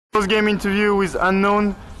Post-game interview with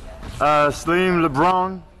unknown Slim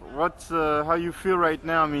LeBron. How you feel right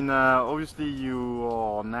now? I mean, obviously you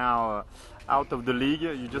are now out of the league.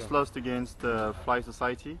 You just lost against Fly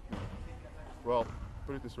Society. Well,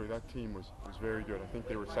 put it this way, that team was very good. I think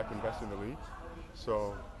they were second best in the league.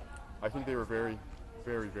 So I think they were very,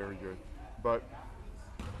 very, very good. But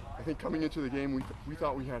I think coming into the game, we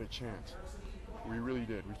thought we had a chance. We really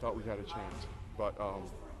did. We thought we had a chance. But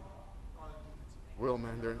well,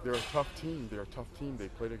 man, they're a tough team. They're a tough team. They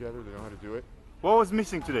play together. They know how to do it. What was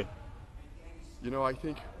missing today? You know, I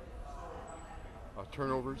think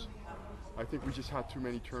turnovers. I think we just had too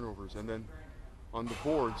many turnovers. And then on the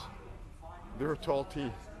boards, they're a tall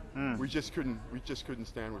team. We just couldn't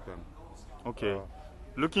stand with them. Okay.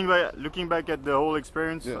 Looking back at the whole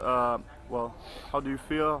experience, well, how do you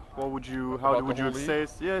feel? How would you say?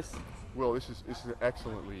 Yes. Well, this is an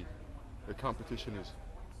excellent league. The competition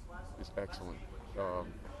is excellent.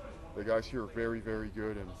 The guys here are very, very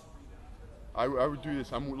good, and I would do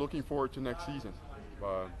this. I'm looking forward to next season.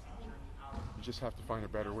 You just have to find a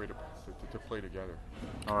better way to play together.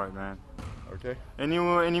 All right, man. Okay.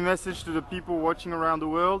 Any message to the people watching around the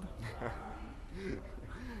world?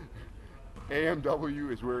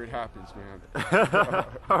 AMW is where it happens, man.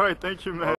 All right, thank you, man.